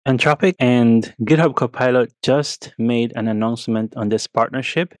Anthropic and GitHub Copilot just made an announcement on this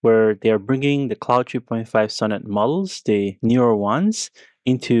partnership where they are bringing the Claude 3.5 Sonnet models, the newer ones,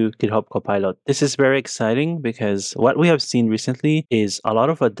 into GitHub Copilot. This is very exciting because what we have seen recently is a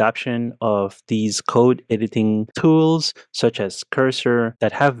lot of adoption of these code editing tools such as Cursor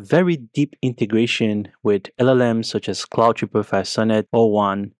that have very deep integration with LLMs such as Claude 3.5 Sonnet,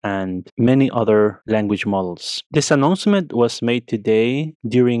 O1, and many other language models. This announcement was made today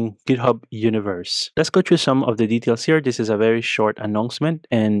during GitHub Universe. Let's go through some of the details here. This is a very short announcement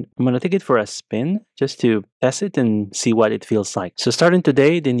and I'm going to take it for a spin just to test it and see what it feels like. So starting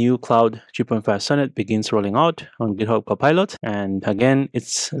today, the new Claude 3.5 Sonnet begins rolling out on GitHub Copilot. And again,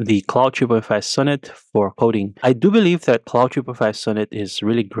 it's the Claude 3.5 Sonnet for coding. I do believe that Claude 3.5 Sonnet is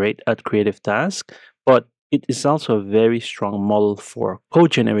really great at creative tasks, but it is also a very strong model for code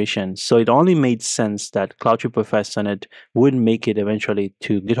generation. So it only made sense that Claude 3.5 Sonnet would make it eventually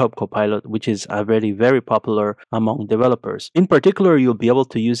to GitHub Copilot, which is already very popular among developers. In particular, you'll be able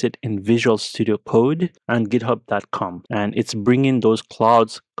to use it in Visual Studio Code and GitHub.com. And it's bringing those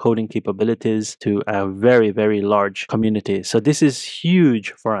Claude's coding capabilities to a very, very large community. So this is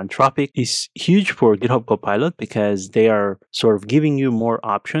huge for Anthropic. It's huge for GitHub Copilot because they are sort of giving you more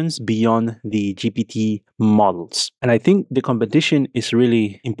options beyond the GPT models. And I think the competition is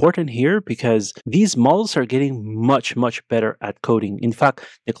really important here because these models are getting much, much better at coding. In fact,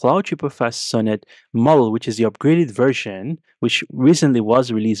 the Claude 3.5 Sonnet model, which is the upgraded version, which recently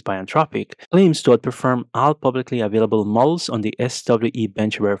was released by Anthropic, claims to outperform all publicly available models on the SWE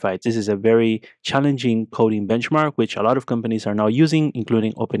bench verified. This is a very challenging coding benchmark, which a lot of companies are now using,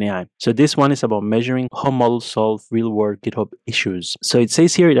 including OpenAI. So this one is about measuring how models solve real-world GitHub issues. So it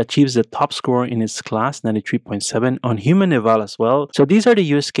says here it achieves the top score in its class, 93.7, on human eval as well. So these are the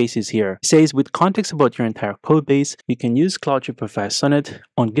use cases here. It says with context about your entire code base, you can use Claude 3.5 Sonnet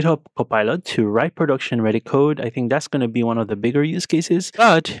on GitHub Copilot to write production-ready code. I think that's going to be one of the bigger use cases.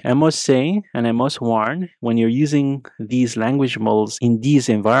 But I must say, and I must warn, when you're using these language models in these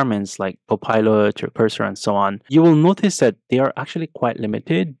environments like Copilot or Cursor and so on, you will notice that they are actually quite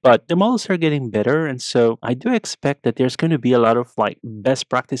limited, but the models are getting better. And so I do expect that there's going to be a lot of like best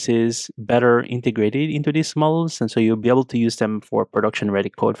practices better integrated into these models. And so you'll be able to use them for production ready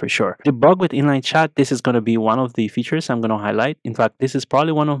code for sure. Debug with inline chat, this is going to be one of the features I'm going to highlight. In fact, this is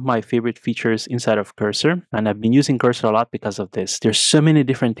probably one of my favorite features inside of Cursor. And I've been using Cursor a lot because of this. There's so many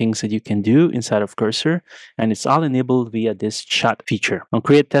different things that you can do inside of Cursor, and it's all enabled via this chat feature. On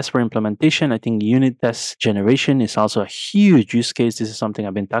create test for implementation, I think unit test generation is also a huge use case. This is something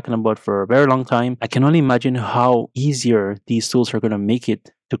I've been talking about for a very long time. I can only imagine how easier these tools are going to make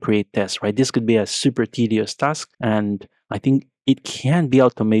it to create tests, right? This could be a super tedious task, and I think it can be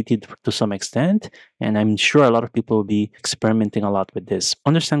automated to some extent, and I'm sure a lot of people will be experimenting a lot with this.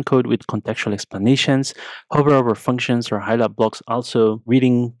 Understand code with contextual explanations, hover over functions or highlight blocks. Also,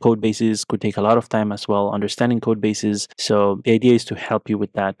 reading code bases could take a lot of time as well, understanding code bases. So the idea is to help you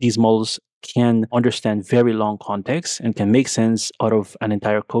with that. These models can understand very long context and can make sense out of an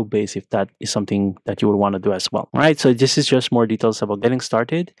entire code base if that is something that you would want to do as well. All right, so this is just more details about getting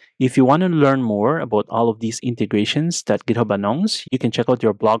started. If you want to learn more about all of these integrations that GitHub announced, you can check out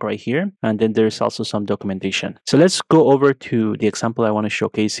your blog right here, and then there's also some documentation. So let's go over to the example I want to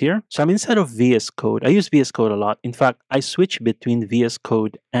showcase here. So I'm inside of VS Code. I use VS Code a lot. In fact, I switch between VS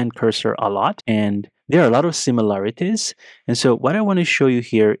Code and Cursor a lot, and there are a lot of similarities. And so what I want to show you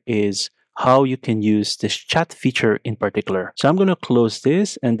here is how you can use this chat feature in particular. So I'm going to close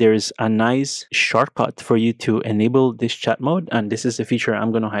this, and there's a nice shortcut for you to enable this chat mode, and this is the feature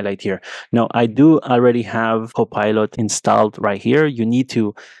I'm going to highlight here. Now, I do already have Copilot installed right here. You need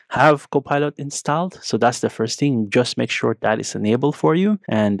to have Copilot installed, so that's the first thing. Just make sure that is enabled for you,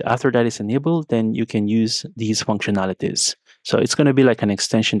 and after that is enabled, then you can use these functionalities. So it's going to be like an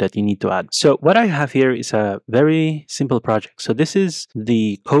extension that you need to add. So what I have here is a very simple project. So this is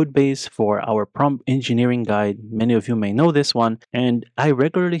the code base for our prompt engineering guide. Many of you may know this one, and I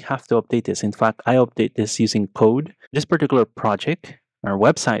regularly have to update this. In fact, I update this using code. This particular project, our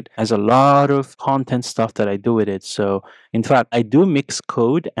website, has a lot of content stuff that I do with it. So in fact, I do mix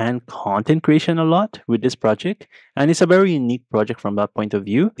code and content creation a lot with this project, and it's a very unique project from that point of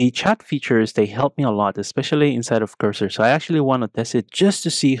view. The chat features, they help me a lot, especially inside of Cursor. So I actually want to test it just to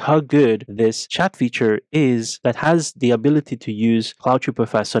see how good this chat feature is that has the ability to use Claude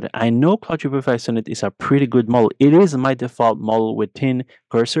 3.5 Sonnet. I know Claude 3.5 Sonnet is a pretty good model. It is my default model within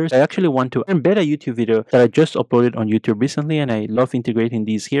Cursor. I actually want to embed a YouTube video that I just uploaded on YouTube recently, and I love integrating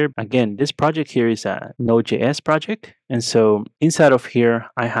these here. Again, this project here is a Node.js project. And so inside of here,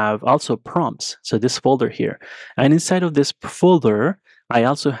 I have also prompts. So this folder here. And inside of this folder, I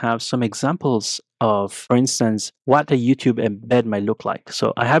also have some examples of, for instance, what a YouTube embed might look like.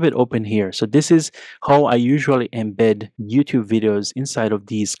 So I have it open here. So this is how I usually embed YouTube videos inside of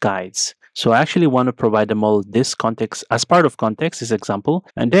these guides. So I actually want to provide them all this context as part of context, this example,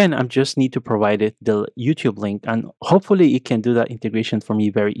 and then I just need to provide it the YouTube link, and hopefully it can do that integration for me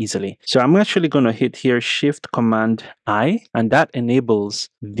very easily. So I'm actually going to hit here Shift Command I, and that enables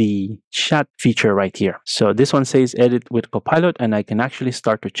the chat feature right here. So this one says edit with Copilot, and I can actually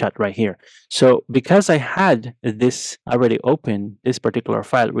start to chat right here. So because I had this already open, this particular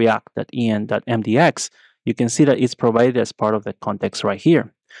file, react.en.mdx, you can see that it's provided as part of the context right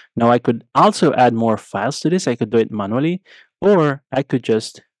here. Now I could also add more files to this. I could do it manually, or I could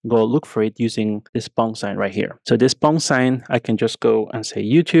just go look for it using this pound sign right here. So this pound sign, I can just go and say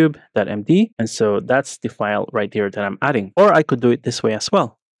youtube.md, and so that's the file right there that I'm adding. Or I could do it this way as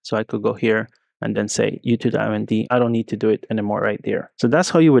well. So I could go here and then say youtube.md. I don't need to do it anymore right there. So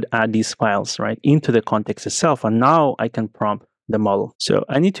that's how you would add these files right into the context itself. And now I can prompt the model. So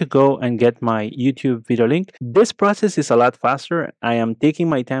I need to go and get my YouTube video link. This process is a lot faster. I am taking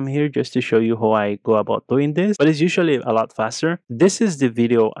my time here just to show you how I go about doing this, but it's usually a lot faster. This is the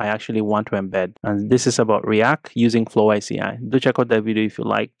video I actually want to embed, and this is about React using Flow ICI. Do check out that video if you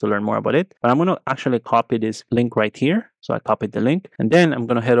like to learn more about it. But I'm going to actually copy this link right here. So I copied the link, and then I'm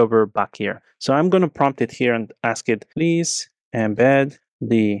going to head over back here. So I'm going to prompt it here and ask it, please embed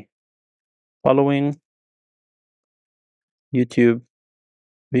the following YouTube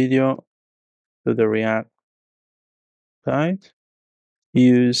video to the React guide.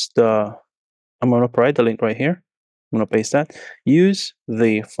 Use the, I'm going to provide the link right here. I'm going to paste that. Use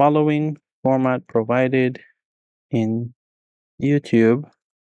the following format provided in YouTube.md.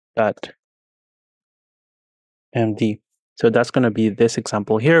 So that's going to be this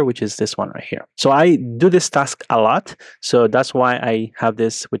example here, which is this one right here. So I do this task a lot. So that's why I have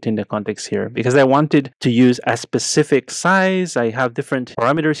this within the context here, because I wanted to use a specific size. I have different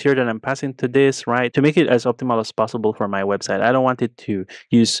parameters here that I'm passing to this, right? To make it as optimal as possible for my website. I don't want it to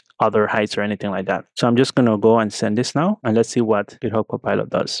use other heights or anything like that. So I'm just going to go and send this now, and let's see what GitHub Copilot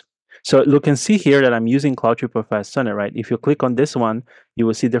does. So you can see here that I'm using Claude 3.5 Sonnet, right? If you click on this one, you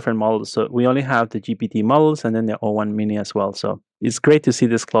will see different models. So we only have the GPT models and then the O1 mini as well. So it's great to see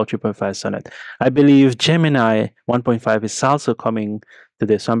this Claude 3.5 Sonnet. I believe Gemini 1.5 is also coming to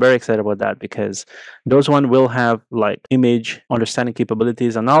this. So I'm very excited about that, because those one will have like image understanding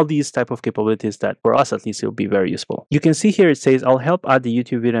capabilities and all these type of capabilities that for us at least it will be very useful. You can see here it says, I'll help add the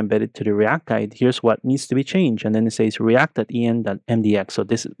YouTube video embedded to the React guide. Here's what needs to be changed. And then it says react.en.mdx. So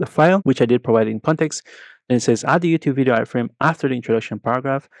this is the file which I did provide in context. Then it says add the YouTube video iframe after the introduction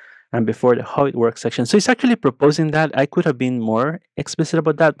paragraph and before the how it works section. So it's actually proposing that. I could have been more explicit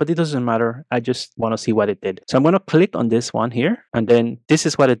about that, but it doesn't matter. I just want to see what it did. So I'm going to click on this one here, and then this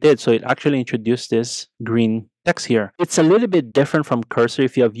is what it did. So it actually introduced this green text here. It's a little bit different from Cursor.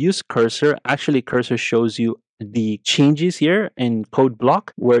 If you have used Cursor, actually Cursor shows you the changes here in code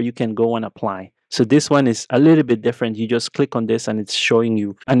block where you can go and apply. So this one is a little bit different. You just click on this and it's showing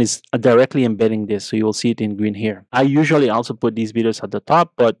you, and it's directly embedding this. So you will see it in green here. I usually also put these videos at the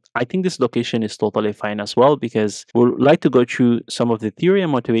top, but I think this location is totally fine as well, because we'd like to go through some of the theory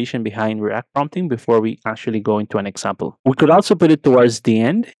and motivation behind React prompting before we actually go into an example. We could also put it towards the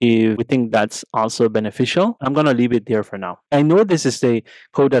end if we think that's also beneficial. I'm going to leave it there for now. I know this is the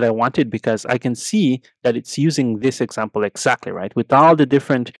code that I wanted because I can see that it's using this example exactly, right? With all the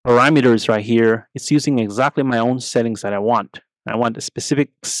different parameters right here, it's using exactly my own settings that I want. I want a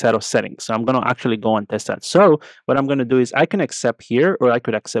specific set of settings. So I'm going to actually go and test that. So what I'm going to do is I can accept here, or I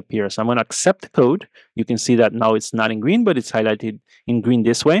could accept here. So I'm going to accept the code. You can see that now it's not in green, but it's highlighted in green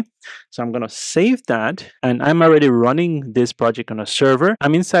this way. So I'm going to save that. And I'm already running this project on a server.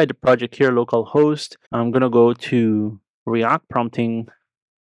 I'm inside the project here, localhost. I'm going to go to React prompting.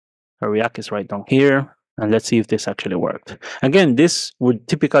 React is right down here. And let's see if this actually worked. Again, this would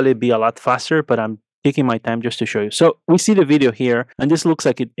typically be a lot faster, but I'm taking my time just to show you. So we see the video here, and this looks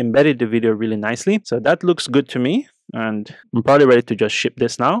like it embedded the video really nicely. So that looks good to me. And I'm probably ready to just ship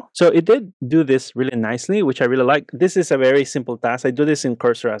this now. So it did do this really nicely, which I really like. This is a very simple task. I do this in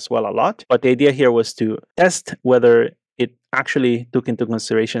Cursor as well a lot. But the idea here was to test whether it actually took into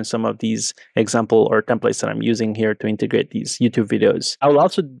consideration some of these example or templates that I'm using here to integrate these YouTube videos. I will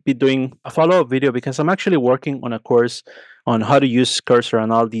also be doing a follow-up video because I'm actually working on a course on how to use Cursor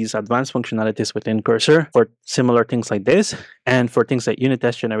and all these advanced functionalities within Cursor for similar things like this, and for things like unit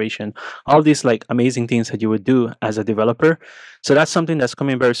test generation, all these like amazing things that you would do as a developer. So that's something that's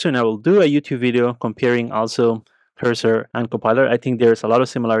coming very soon. I will do a YouTube video comparing also Cursor and Copilot. I think there's a lot of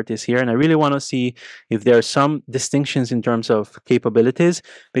similarities here, and I really want to see if there are some distinctions in terms of capabilities,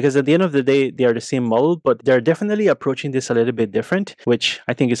 because at the end of the day, they are the same model, but they're definitely approaching this a little bit different, which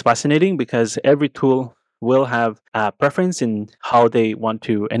I think is fascinating because every tool will have a preference in how they want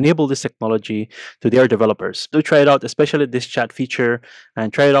to enable this technology to their developers. Do try it out, especially this chat feature,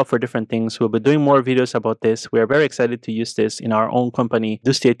 and try it out for different things. We'll be doing more videos about this. We are very excited to use this in our own company.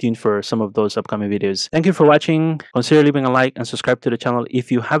 Do stay tuned for some of those upcoming videos. Thank you for watching. Consider leaving a like and subscribe to the channel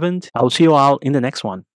if you haven't. I'll see you all in the next one.